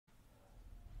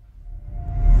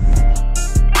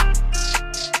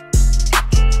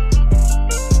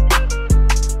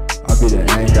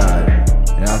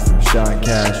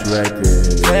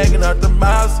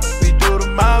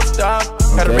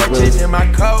ratchet in my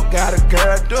coat, got a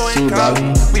girl doing coke.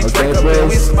 We drink up and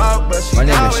we smoke, but she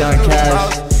always do the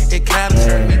most. It kinda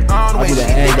turned me on when she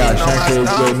licking on my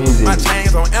stones. My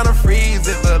chains on antifreeze,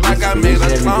 it look like I made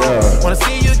a clone. Wanna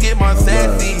see you get more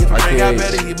sexy, if I bring out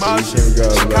better emotion.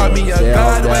 She called me a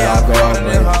god, the way I floated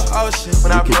in her ocean.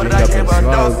 When I put it, I gave her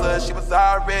no dose, she was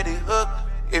already hooked.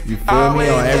 If you feel me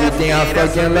on everything I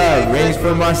fucking love, rings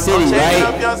from my city, right?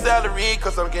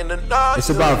 It's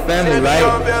about family, right?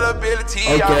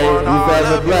 Okay, we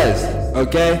forever blessed,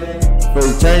 okay? For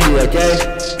eternity, okay?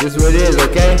 This is what it is,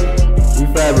 okay? We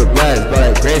forever blessed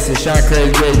by that grace and shine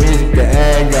crazy great music, the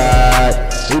end God.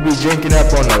 We be drinking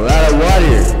up on a lot of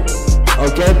water,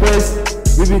 okay, boys?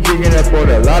 We be drinking up on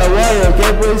a lot of water,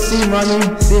 okay, boys? See, mommy,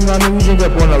 we drink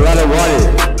up on a lot of water,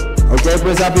 okay,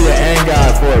 boys? I'll be the end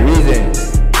God for a reason.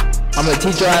 I'm gonna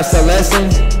teach your ass a lesson.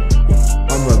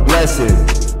 I'm a blessing.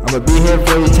 I'm gonna be here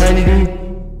for eternity.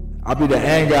 I'll be the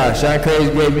end God, shine crazy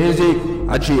great music.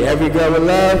 I treat every girl with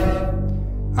love.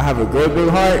 I have a great big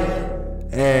heart.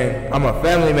 And I'm a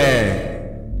family man.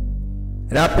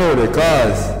 And I pay with a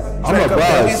cause. I'm a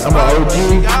boss, I'm an OG.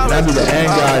 And I be the end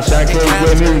God, shine crazy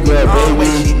great music, girl,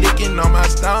 baby.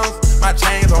 My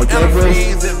chains on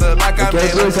antifreeze, it look like I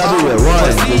made a clone. The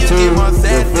 1, the 2,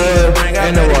 the 4,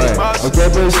 and the 1. Okay,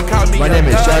 boys? My name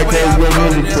is Shine Crazy Great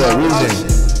Music for a reason.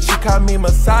 She called me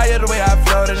Messiah, the way I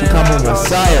floated in her ocean. She called me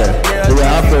Messiah, the way I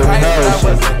floated in her ocean. I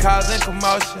wasn't causing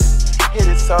commotion. Hit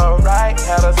it so right,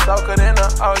 had her soaking in the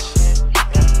ocean.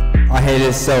 I hit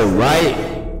it so right,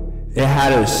 it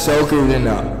had her soaking in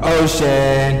the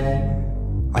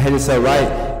ocean. I hit it so right,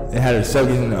 it had her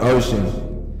soaking in the ocean.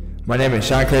 My name is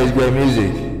Shine Crazy Great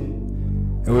Music,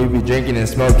 and we be drinking and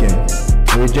smoking.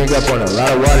 And we drink up on a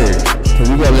lot of water, cause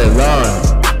we gonna live long.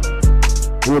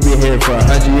 We'll be here for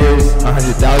 100 years,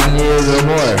 100,000 years or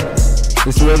more.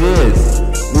 This is what it is.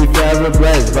 We forever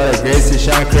blessed by the grace of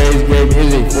Shine Crazy Great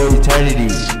Music for eternity.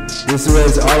 This is what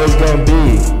it's always gonna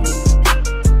be.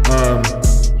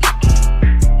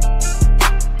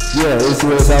 Yeah, this is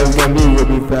what it's always gonna be. We'll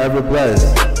be forever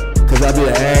blessed, cause I'll be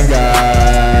the end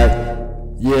God.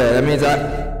 Yeah, that means I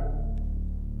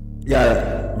got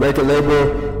a record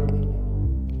label,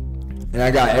 and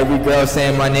I got every girl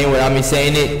saying my name without me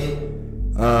saying it.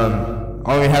 I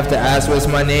only have to ask what's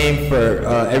my name for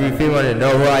every female to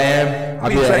know who I am. I'll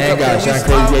be the end guy, shine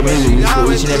crazy great music. This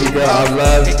for each and every girl I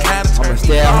love. I'm a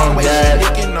stay-at-home dad.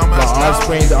 My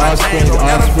offspring is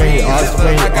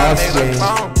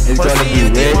gonna be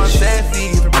rich.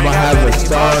 I'm gonna have a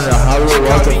star on the Hollywood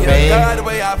Walk of Fame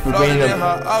for being the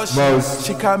most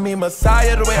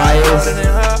highest,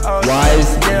 wise,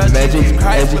 magic,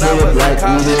 educated black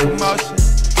leader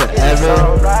to ever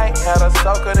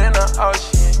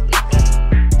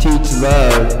teach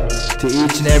love to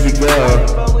each and every girl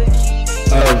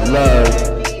of love.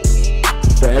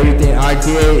 For everything I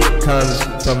create comes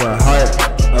from a heart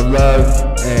of love,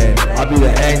 and I'll be the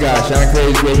end God, shine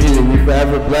crazy great music. We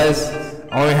forever blessed.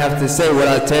 I only have to say what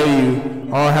I tell you.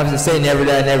 I don't have to say never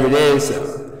that, never this.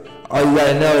 All you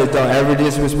gotta know is don't ever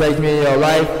disrespect me in your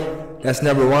life. That's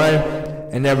number 1.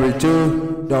 And number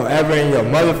 2, don't ever in your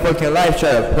motherfucking life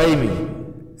try to play me.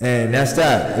 And that's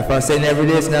that. If I say never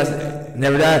this,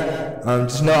 never that,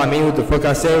 just know I mean what the fuck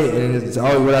I say, and it's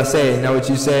always what I say. And not what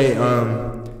you say,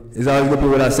 it's always gonna be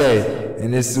what I say.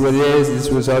 And this is what it is, this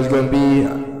is what's always gonna be.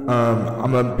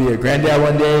 I'm gonna be a granddad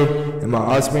one day, and my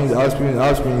offspring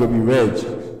will be rich.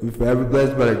 We forever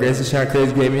blessed by the grace of Shine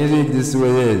Crazy Great Music. This is what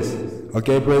it is.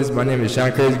 Okay, boys, my name is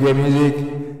Shine Crazy Great Music,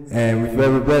 and we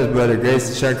forever blessed by the grace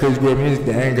of Shine Crazy Great Music,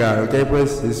 the end God. Okay,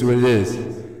 boys, this is what it is.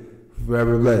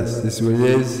 Forever blessed. This is what it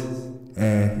is,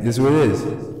 and this is what it is.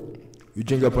 We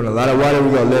drink up on a lot of water,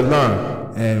 we gonna live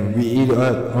long, and we eat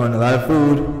up on a lot of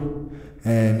food.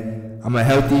 And I'm a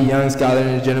healthy young scholar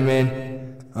and gentleman.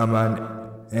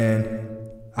 And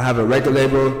I have a record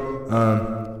label.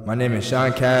 My name is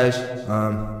Sean Cash.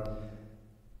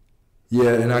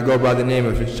 Yeah, and I go by the name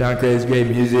of Shine Crazy Great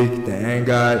Music, the end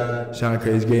God, Shine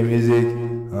Crazy Great Music.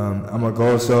 I'm a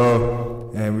gold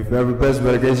soul, and we forever blessed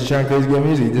by the grace of Shine Crazy Great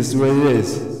Music. This is what it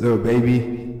is, little baby.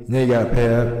 You know you gotta pay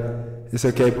up. It's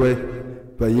okay,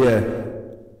 but yeah,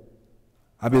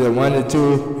 I'll be the 1, the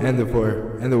 2, and the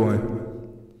 4, and the 1.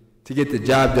 To get the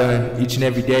job done each and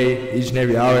every day, each and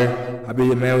every hour. I'll be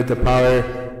the man with the power.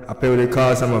 I pay what it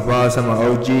costs. I'm a boss, I'm an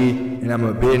OG, and I'm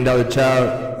a $1 billion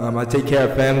child. I take care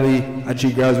of family, I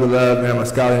treat girls with love, and I'm a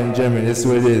scholar and gentleman. This is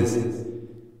what it is.